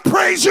 I'm going to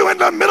praise you in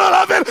the middle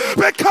of it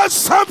because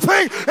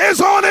something is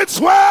on its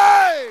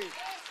way.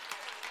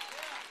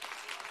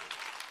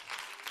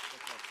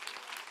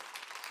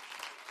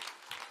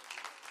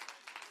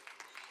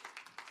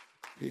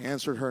 He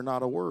answered her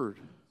not a word.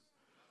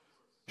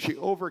 She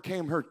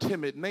overcame her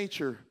timid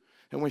nature,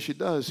 and when she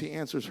does, he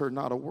answers her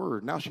not a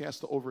word. Now she has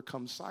to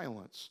overcome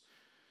silence.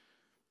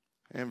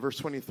 And verse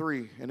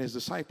 23, and his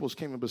disciples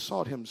came and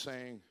besought him,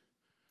 saying,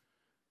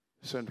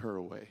 send her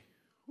away.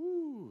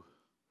 Ooh,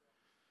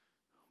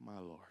 my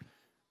Lord.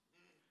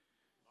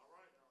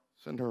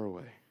 Send her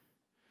away.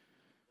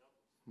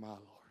 My Lord.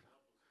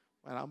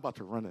 Man, I'm about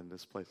to run in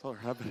this place. Lord,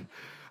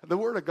 the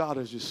word of God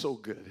is just so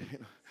good.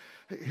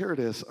 Here it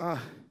is.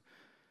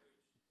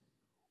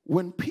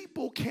 When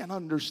people can't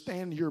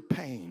understand your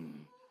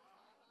pain,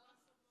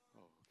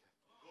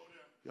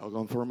 y'all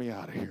gonna throw me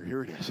out of here.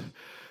 Here it is.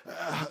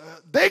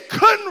 They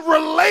couldn't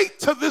relate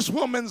to this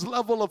woman's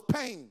level of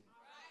pain.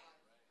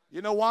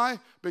 You know why?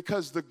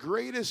 Because the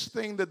greatest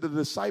thing that the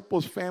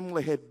disciples'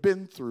 family had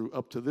been through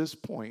up to this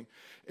point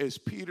is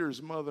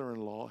Peter's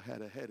mother-in-law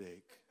had a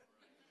headache.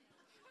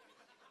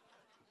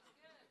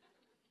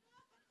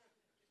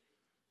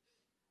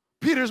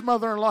 Peter's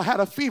mother-in-law had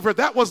a fever.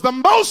 That was the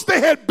most they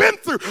had been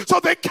through.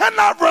 So they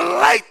cannot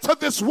relate to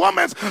this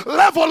woman's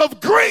level of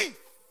grief.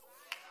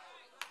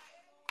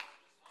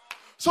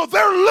 So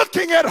they're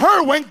looking at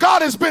her when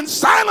God has been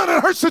silent in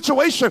her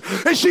situation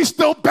and she's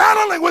still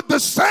battling with the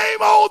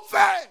same old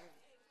thing.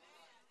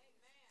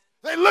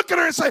 They look at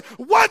her and say,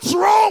 what's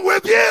wrong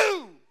with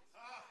you?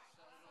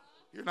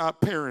 You're not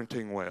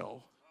parenting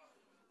well.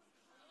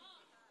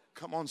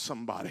 Come on,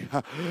 somebody.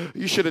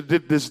 You should have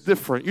did this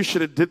different. You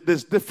should have did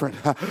this different.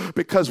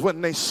 Because when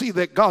they see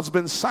that God's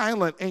been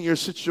silent in your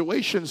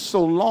situation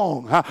so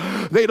long,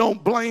 they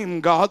don't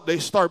blame God. They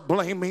start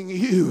blaming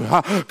you.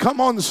 Come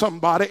on,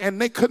 somebody.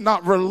 And they could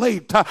not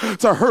relate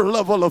to her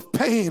level of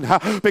pain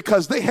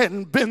because they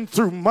hadn't been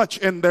through much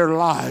in their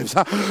lives.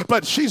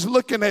 But she's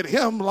looking at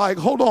him like,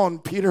 hold on,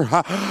 Peter.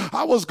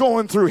 I was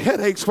going through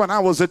headaches when I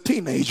was a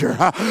teenager.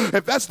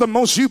 If that's the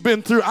most you've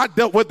been through, I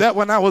dealt with that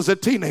when I was a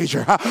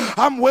teenager.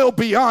 I'm well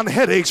beyond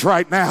headaches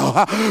right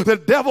now.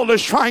 The devil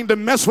is trying to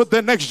mess with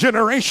the next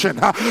generation.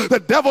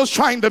 The devil's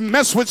trying to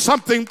mess with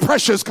something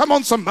precious. Come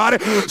on,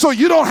 somebody. So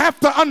you don't have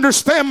to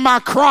understand my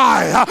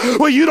cry.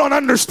 Well, you don't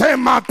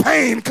understand my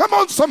pain. Come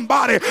on,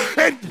 somebody.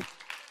 And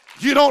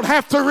you don't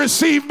have to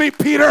receive me,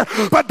 Peter,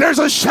 but there's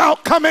a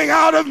shout coming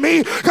out of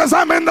me because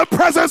I'm in the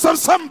presence of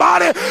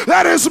somebody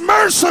that is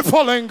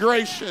merciful and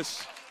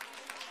gracious.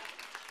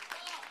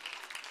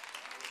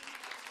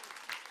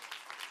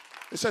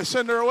 It says,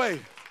 send her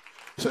away.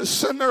 Says,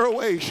 send her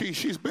away.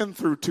 She's been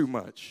through too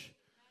much.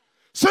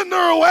 Send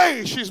her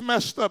away. She's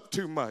messed up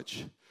too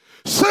much.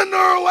 Send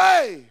her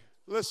away.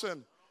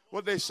 Listen,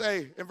 what they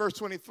say in verse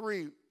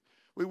 23,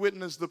 we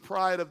witness the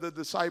pride of the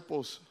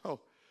disciples.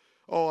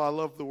 Oh, I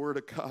love the word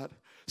of God.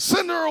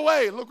 Send her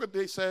away. Look what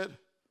they said.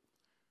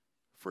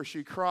 For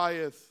she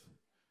crieth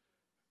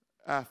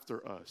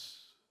after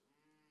us.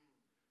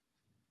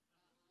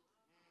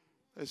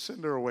 They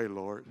send her away,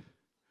 Lord.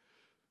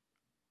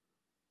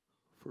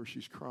 For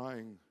she's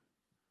crying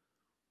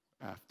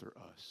after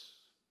us.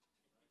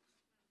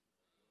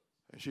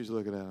 And she's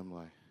looking at him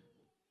like,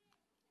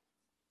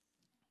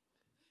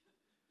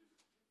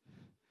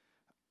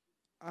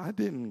 I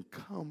didn't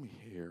come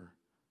here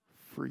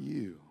for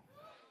you.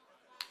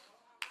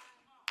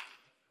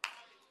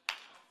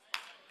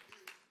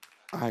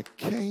 I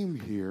came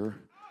here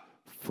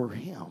for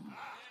him.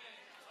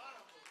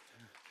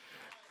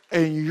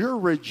 And your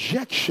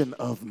rejection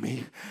of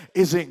me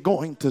isn't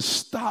going to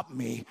stop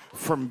me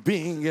from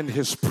being in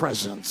his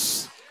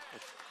presence.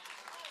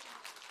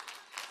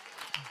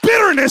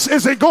 Bitterness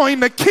isn't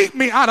going to keep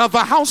me out of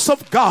the house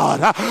of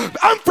God.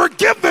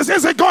 Unforgiveness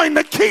isn't going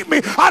to keep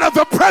me out of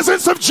the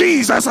presence of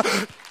Jesus.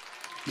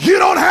 You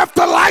don't have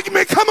to like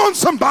me. Come on,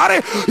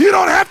 somebody. You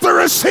don't have to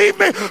receive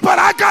me, but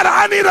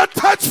I need a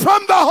touch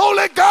from the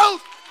Holy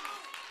Ghost.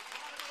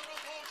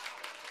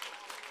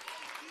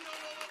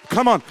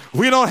 Come on,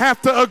 we don't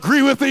have to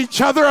agree with each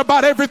other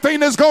about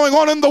everything that's going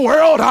on in the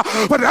world,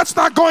 but that's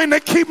not going to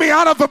keep me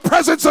out of the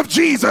presence of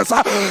Jesus.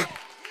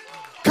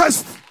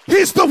 Because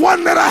he's the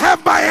one that I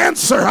have my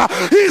answer.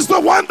 He's the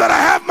one that I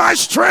have my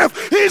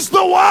strength. He's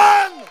the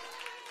one.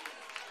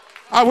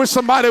 I wish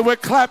somebody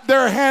would clap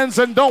their hands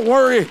and don't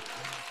worry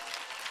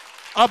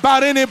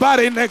about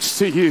anybody next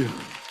to you.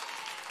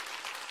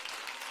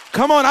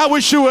 Come on, I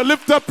wish you would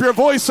lift up your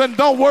voice and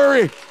don't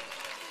worry.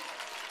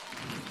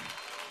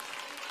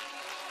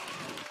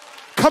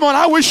 Come on,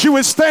 I wish you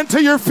would stand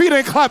to your feet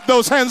and clap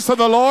those hands to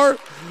the Lord.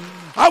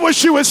 I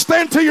wish you would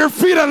stand to your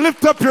feet and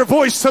lift up your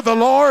voice to the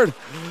Lord.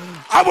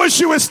 I wish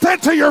you would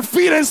stand to your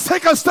feet and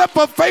take a step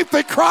of faith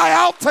and cry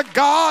out to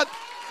God.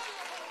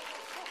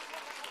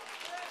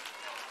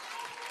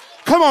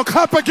 Come on,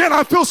 clap again.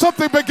 I feel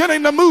something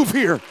beginning to move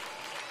here.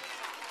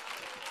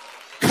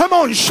 Come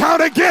on, shout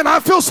again. I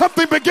feel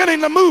something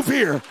beginning to move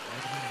here.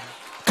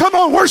 Come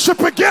on, worship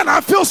again. I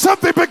feel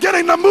something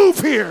beginning to move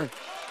here.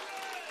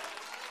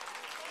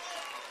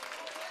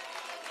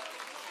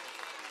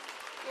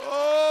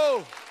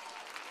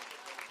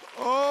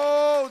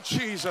 Oh,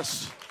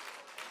 Jesus.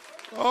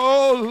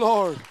 Oh,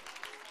 Lord.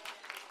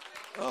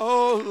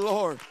 Oh,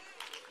 Lord.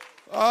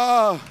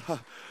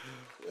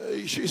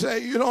 She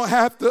said, you don't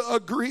have to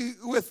agree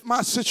with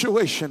my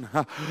situation,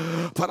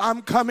 but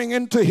I'm coming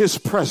into his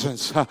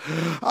presence.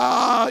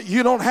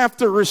 You don't have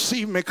to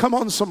receive me. Come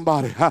on,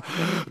 somebody.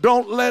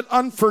 Don't let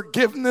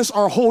unforgiveness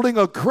or holding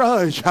a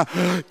grudge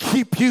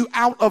keep you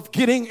out of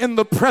getting in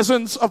the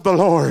presence of the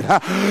Lord.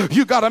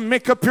 You got to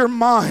make up your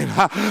mind.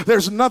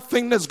 There's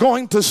nothing that's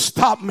going to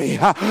stop me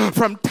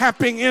from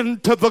tapping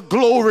into the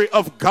glory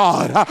of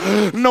God.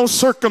 No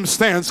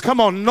circumstance,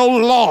 come on, no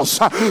loss,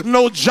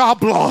 no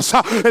job loss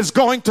is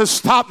going to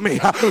stop me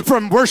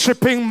from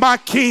worshiping my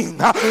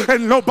King,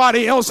 and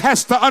nobody else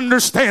has to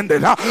understand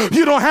it.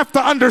 You don't have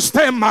to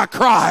understand my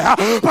cry,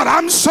 but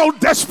I'm so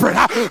desperate.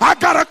 I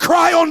got a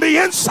cry on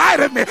the inside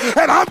of me,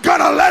 and I'm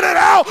gonna let it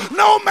out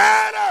no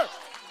matter.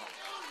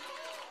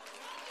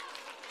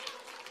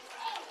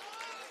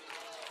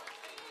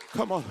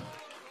 Come on.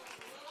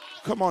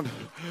 Come on,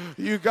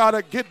 you got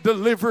to get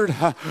delivered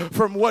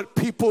from what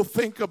people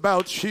think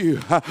about you.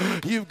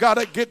 You've got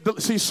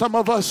to see, some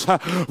of us,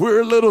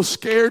 we're a little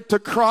scared to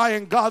cry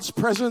in God's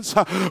presence.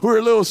 We're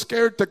a little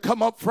scared to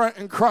come up front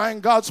and cry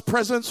in God's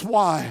presence.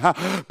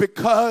 Why?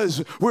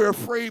 Because we're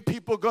afraid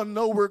people are going to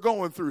know we're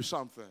going through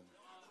something.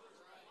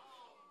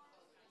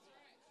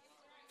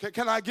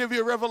 Can I give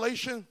you a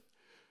revelation?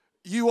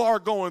 You are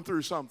going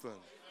through something.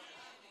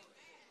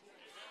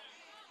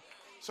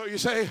 So you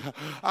say,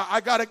 I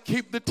got to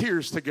keep the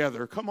tears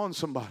together. Come on,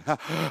 somebody.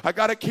 I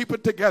got to keep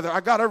it together. I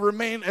got to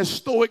remain as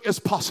stoic as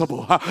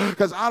possible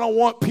because I don't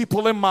want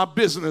people in my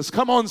business.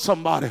 Come on,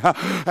 somebody.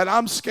 And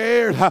I'm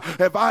scared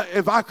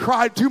if I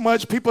cry too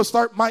much, people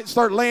might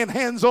start laying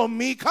hands on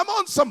me. Come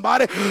on,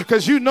 somebody,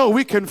 because you know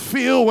we can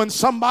feel when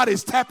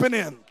somebody's tapping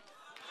in.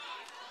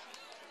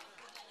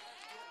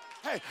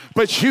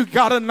 But you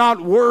gotta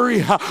not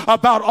worry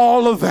about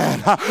all of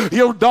that.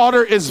 Your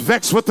daughter is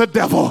vexed with the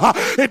devil.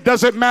 It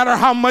doesn't matter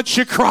how much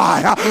you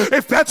cry.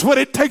 If that's what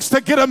it takes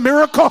to get a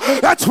miracle,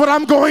 that's what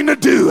I'm going to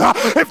do.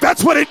 If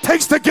that's what it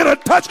takes to get a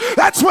touch,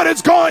 that's what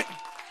it's going.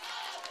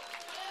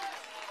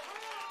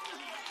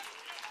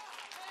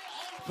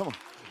 Come on.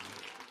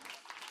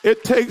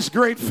 It takes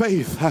great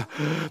faith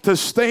to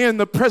stay in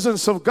the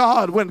presence of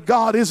God when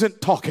God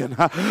isn't talking.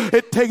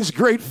 It takes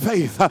great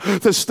faith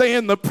to stay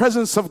in the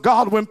presence of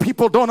God when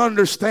people don't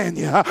understand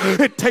you.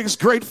 It takes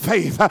great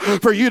faith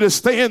for you to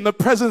stay in the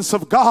presence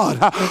of God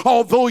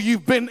although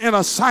you've been in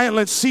a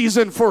silent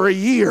season for a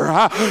year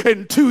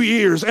and 2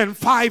 years and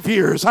 5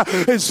 years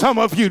and some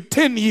of you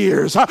 10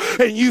 years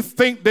and you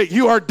think that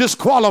you are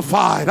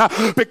disqualified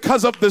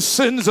because of the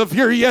sins of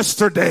your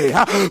yesterday,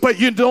 but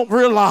you don't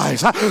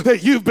realize that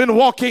you've been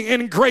walking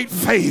in great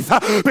faith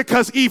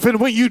because even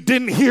when you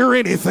didn't hear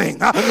anything,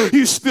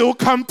 you still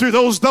come through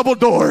those double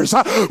doors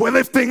with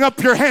lifting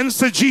up your hands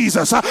to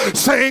Jesus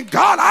saying,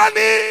 God, I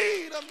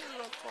need a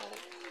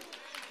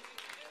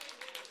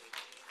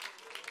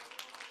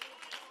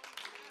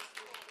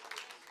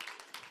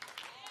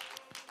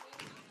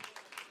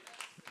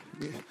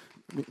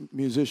miracle.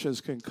 Musicians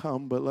can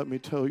come, but let me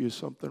tell you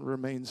something,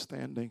 remain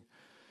standing.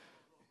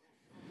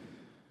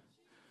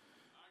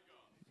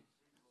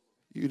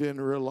 You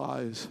didn't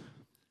realize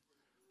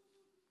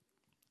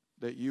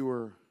that you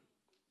were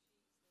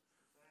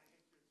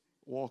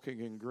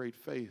walking in great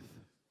faith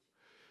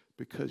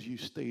because you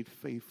stayed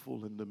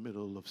faithful in the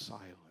middle of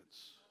silence.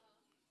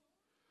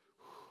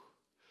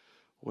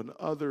 When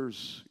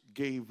others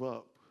gave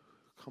up,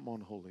 Come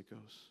on, Holy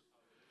Ghost.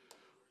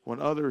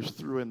 When others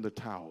threw in the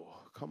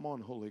towel, come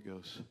on, Holy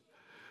Ghost.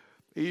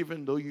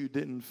 Even though you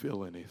didn't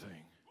feel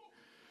anything,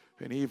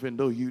 and even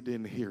though you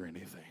didn't hear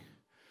anything,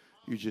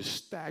 you just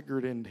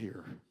staggered in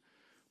here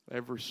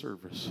every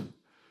service,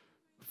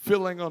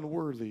 feeling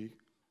unworthy,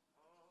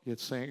 yet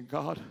saying,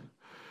 God,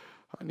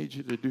 I need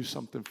you to do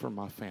something for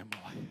my family.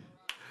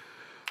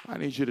 I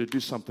need you to do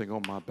something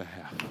on my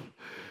behalf.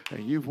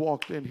 And you've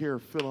walked in here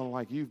feeling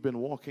like you've been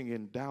walking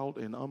in doubt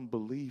and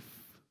unbelief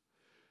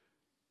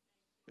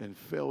and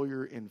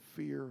failure and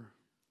fear.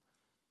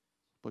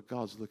 But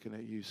God's looking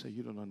at you, say,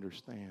 you don't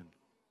understand.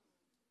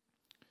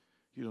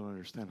 You don't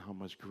understand how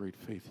much great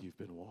faith you've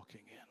been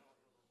walking in.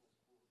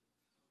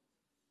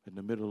 In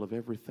the middle of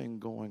everything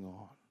going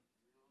on,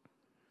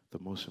 the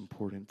most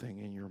important thing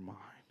in your mind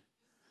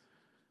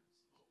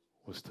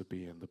was to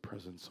be in the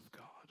presence of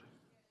God.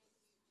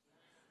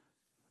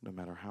 No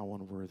matter how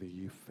unworthy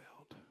you felt.